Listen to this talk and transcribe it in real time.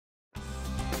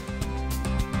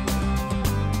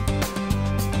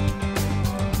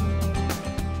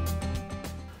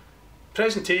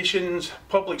Presentations,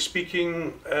 public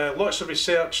speaking, lots of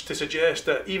research to suggest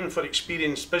that even for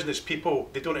experienced business people,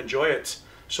 they don't enjoy it.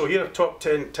 So here are top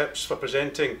 10 tips for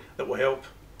presenting that will help.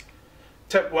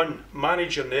 Tip 1,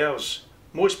 manage your nerves.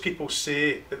 Most people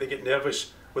say that they get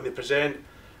nervous when they present.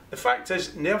 The fact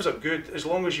is, nerves are good as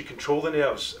long as you control the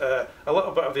nerves. A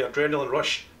little bit of the adrenaline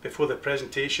rush before the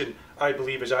presentation, I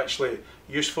believe, is actually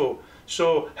useful.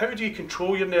 So how do you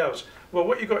control your nerves? Well,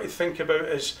 what you've got to think about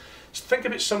is, think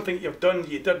about something you've done,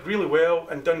 you did really well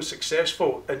and done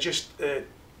successful, and just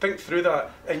think through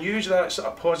that and use that sort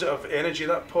of positive energy,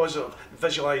 that positive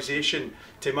visualization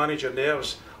to manage your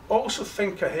nerves. Also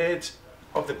think ahead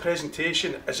of the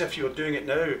presentation as if you were doing it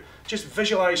now. Just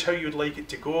visualize how you'd like it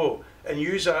to go and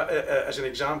use that as an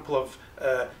example of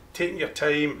taking your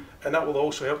time, and that will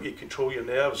also help you control your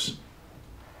nerves.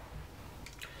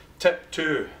 Tip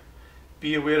 2,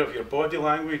 be aware of your body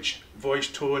language,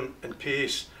 voice tone and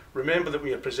pace. Remember that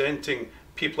when you're presenting,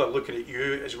 people are looking at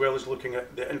you as well as looking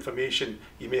at the information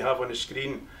you may have on the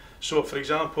screen. So for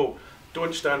example,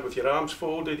 don't stand with your arms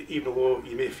folded, even though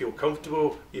you may feel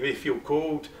comfortable, you may feel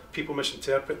cold. People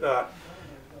misinterpret that.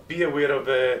 Be aware of,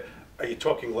 are you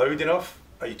talking loud enough?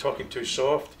 Are you talking too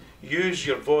soft? Use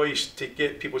your voice to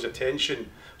get people's attention.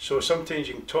 So sometimes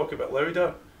you can talk a bit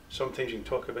louder, sometimes you can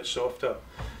talk a bit softer.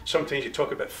 Sometimes you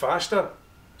talk a bit faster,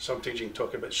 sometimes you can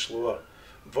talk a bit slower.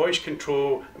 Voice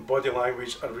control and body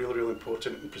language are really, really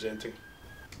important in presenting.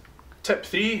 Tip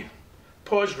 3,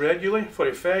 pause regularly for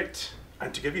effect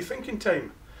and to give you thinking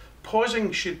time.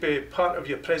 Pausing should be part of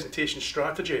your presentation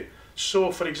strategy.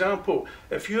 So for example,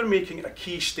 if you're making a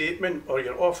key statement or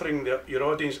you're offering your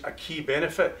audience a key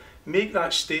benefit, make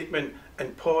that statement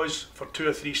and pause for 2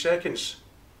 or 3 seconds.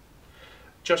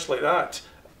 Just like that.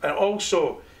 And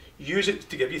also, use it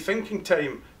to give you thinking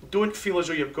time. Don't feel as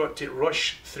though you've got to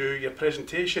rush through your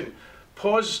presentation.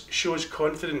 Pause shows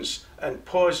confidence and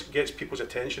pause gets people's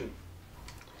attention.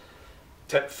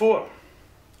 Tip 4,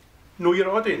 know your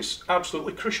audience,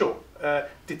 absolutely crucial.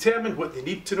 Determine what they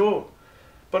need to know,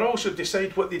 but also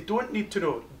decide what they don't need to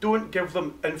know. Don't give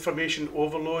them information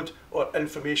overload or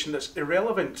information that's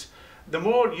irrelevant. The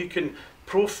more you can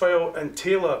profile and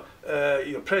tailor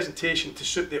your presentation to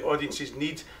suit the audience's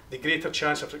needs, the greater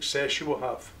chance of success you will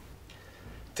have.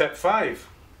 Tip 5,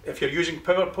 if you're using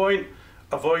PowerPoint,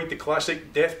 avoid the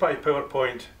classic death by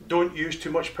PowerPoint. Don't use too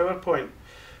much PowerPoint.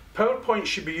 PowerPoint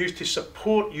should be used to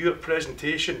support your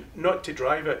presentation, not to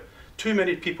drive it. Too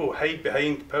many people hide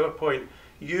behind PowerPoint.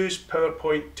 Use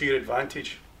PowerPoint to your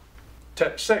advantage.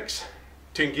 Tip 6,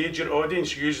 to engage your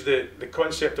audience, use the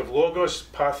concept of logos,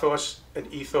 pathos and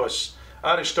ethos.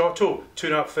 Aristotle,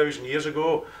 2,500 years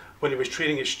ago, when he was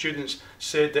training his students,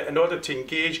 said that in order to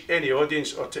engage any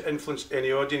audience or to influence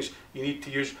any audience, you need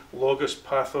to use logos,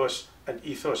 pathos and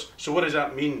ethos. So what does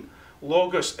that mean?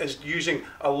 Logos is using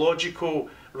a logical,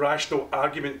 rational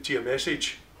argument to your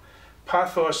message.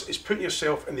 Pathos is putting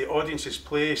yourself in the audience's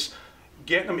place,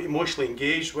 getting them emotionally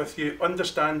engaged with you,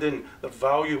 understanding their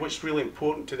value, what's really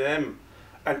important to them.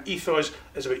 And ethos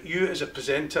is about you as a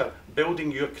presenter,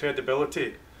 building your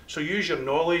credibility. So use your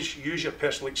knowledge, use your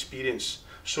personal experience.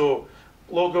 So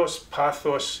logos,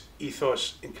 pathos,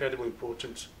 ethos, incredibly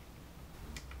important.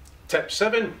 Tip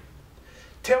 7,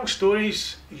 tell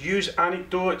stories, use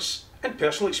anecdotes and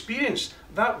personal experience.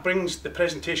 That brings the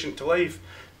presentation to life.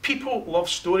 People love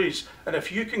stories, and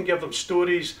if you can give them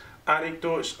stories,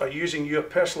 anecdotes, or using your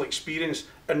personal experience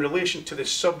in relation to the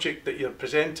subject that you're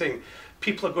presenting,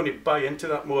 people are going to buy into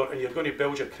that more and you're going to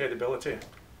build your credibility.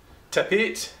 Tip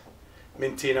 8,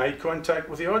 maintain eye contact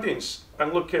with the audience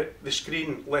and look at the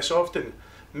screen less often.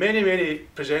 Many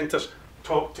presenters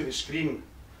talk to the screen.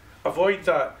 Avoid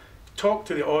that. Talk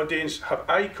to the audience, have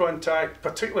eye contact,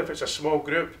 particularly if it's a small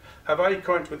group. Have eye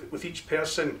contact with each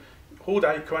person. Hold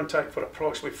eye contact for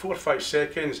approximately 4 or 5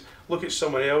 seconds. Look at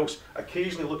someone else.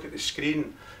 Occasionally look at the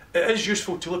screen. It is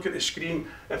useful to look at the screen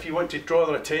if you want to draw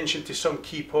their attention to some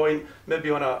key point,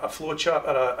 maybe on a flow chart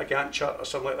or a Gantt chart or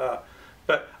something like that.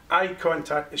 But eye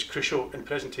contact is crucial in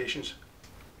presentations.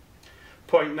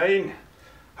 Point 9,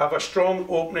 have a strong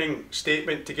opening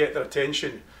statement to get their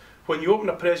attention. When you open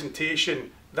a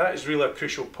presentation, that is really a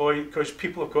crucial point because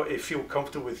people have got to feel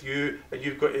comfortable with you and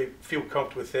you've got to feel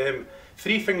comfortable with them.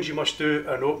 3 things you must do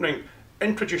at an opening: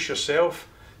 introduce yourself,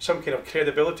 some kind of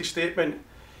credibility statement,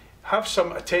 have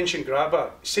some attention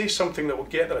grabber, say something that will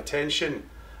get their attention,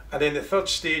 and then the 3rd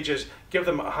stage is give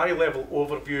them a high level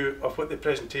overview of what the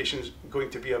presentation is going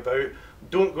to be about.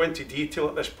 Don't go into detail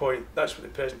at this point, that's what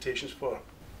the presentation is for.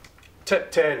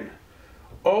 Tip 10,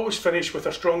 Always finish with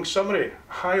a strong summary,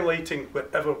 highlighting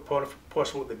wherever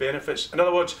possible the benefits. In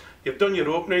other words, you've done your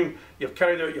opening, you've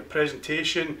carried out your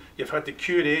presentation, you've had the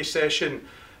Q&A session.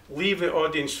 Leave the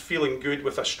audience feeling good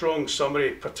with a strong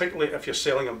summary, particularly if you're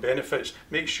selling them benefits.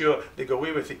 Make sure they go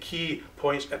away with the key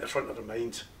points at the front of their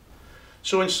mind.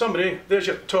 So in summary, there's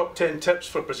your top 10 tips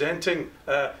for presenting.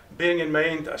 Bearing in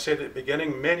mind, I said at the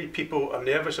beginning, many people are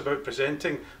nervous about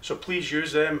presenting, so please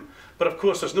use them. But of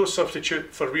course, there's no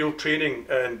substitute for real training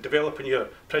and developing your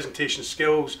presentation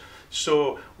skills.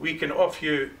 So we can offer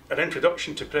you an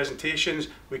introduction to presentations,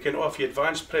 we can offer you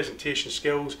advanced presentation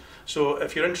skills. So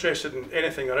if you're interested in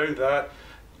anything around that,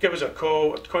 give us a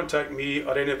call, contact me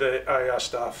or any of the IIR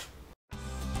staff.